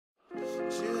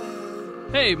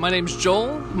Hey, my name's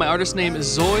Joel, my artist name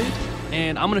is Zoid,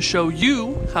 and I'm going to show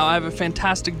you how I have a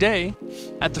fantastic day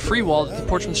at the free wall that the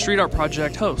Portsmouth Street Art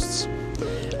Project hosts.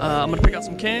 I'm going to pick out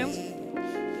some cans.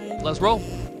 Let's roll.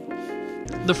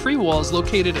 The free wall is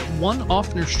located at 1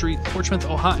 Offnere Street, Portsmouth,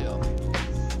 Ohio.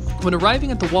 When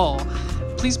arriving at the wall,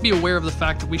 please be aware of the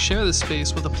fact that we share this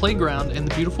space with a playground and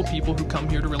the beautiful people who come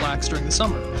here to relax during the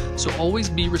summer, so always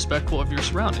be respectful of your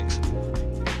surroundings.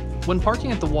 When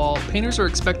parking at the wall, painters are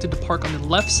expected to park on the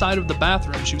left side of the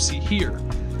bathrooms you see here,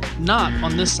 not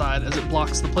on this side as it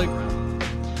blocks the playground.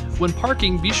 When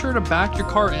parking, be sure to back your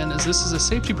car in, as this is a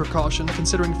safety precaution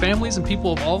considering families and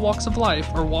people of all walks of life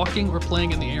are walking or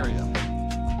playing in the area.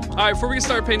 Alright, before we get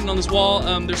started painting on this wall,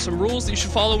 there's some rules that you should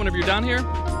follow whenever you're down here.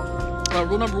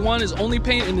 Rule number 1 is only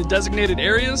paint in the designated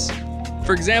areas.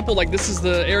 For example, like this is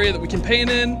the area that we can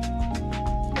paint in,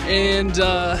 and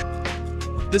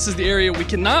this is the area we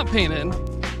cannot paint in.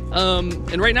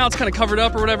 And right now it's kind of covered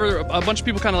up or whatever. A bunch of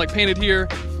people kind of like painted here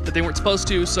that they weren't supposed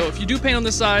to. So if you do paint on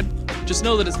this side, just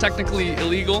know that it's technically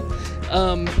illegal.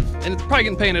 And it's probably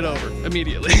getting painted over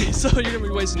immediately. So you're gonna be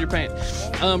wasting your paint.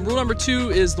 Rule number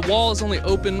 2 is the wall is only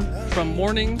open from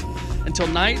morning until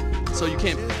night. So you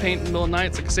can't paint in the middle of the night,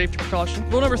 it's like a safety precaution.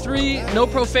 Rule number 3, no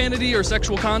profanity or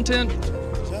sexual content.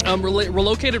 We're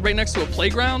located right next to a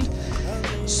playground.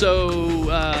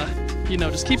 So, you know,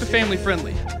 just keep it family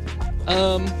friendly.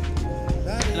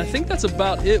 And I think that's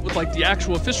about it with like the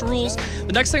actual official rules.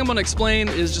 The next thing I'm gonna explain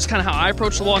is just kind of how I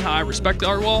approach the wall and how I respect the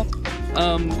art wall.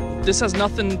 This has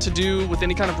nothing to do with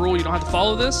any kind of rule. You don't have to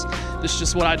follow this. This is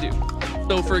just what I do.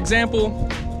 So for example,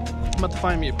 I'm about to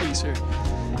find me a piece here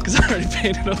because I already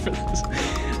painted over this.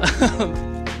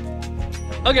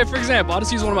 Okay, for example, I'll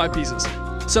just use one of my pieces.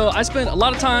 So I spent a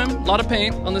lot of time, a lot of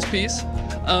paint on this piece.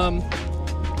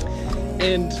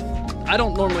 And I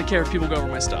don't normally care if people go over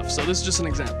my stuff, so this is just an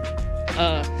example.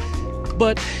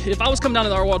 But if I was coming down to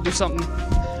the art wall to do something,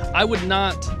 I would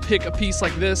not pick a piece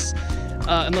like this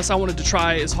unless I wanted to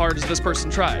try as hard as this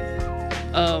person tried.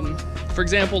 For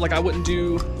example, like I wouldn't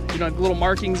do, you know, little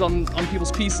markings on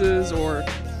people's pieces, or,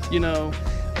 you know,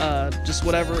 just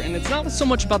whatever. And it's not so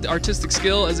much about the artistic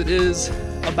skill as it is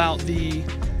about the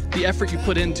effort you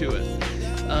put into it.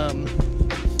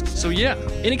 So yeah,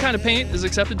 any kind of paint is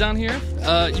accepted down here.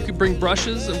 You could bring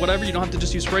brushes and whatever. You don't have to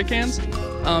just use spray cans.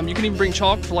 You can even bring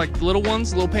chalk for like the little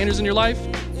ones, the little painters in your life.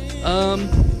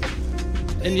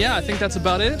 And yeah, I think that's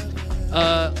about it.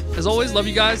 As always, love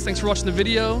you guys. Thanks for watching the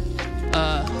video.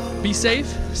 Be safe,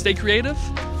 stay creative,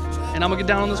 and I'm gonna get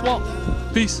down on this wall.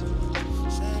 Peace.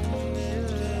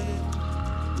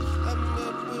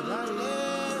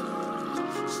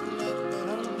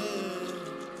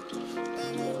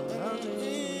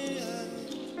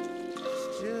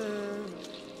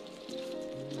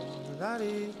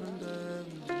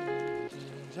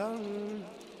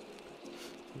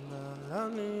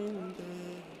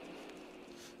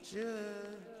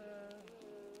 Yeah.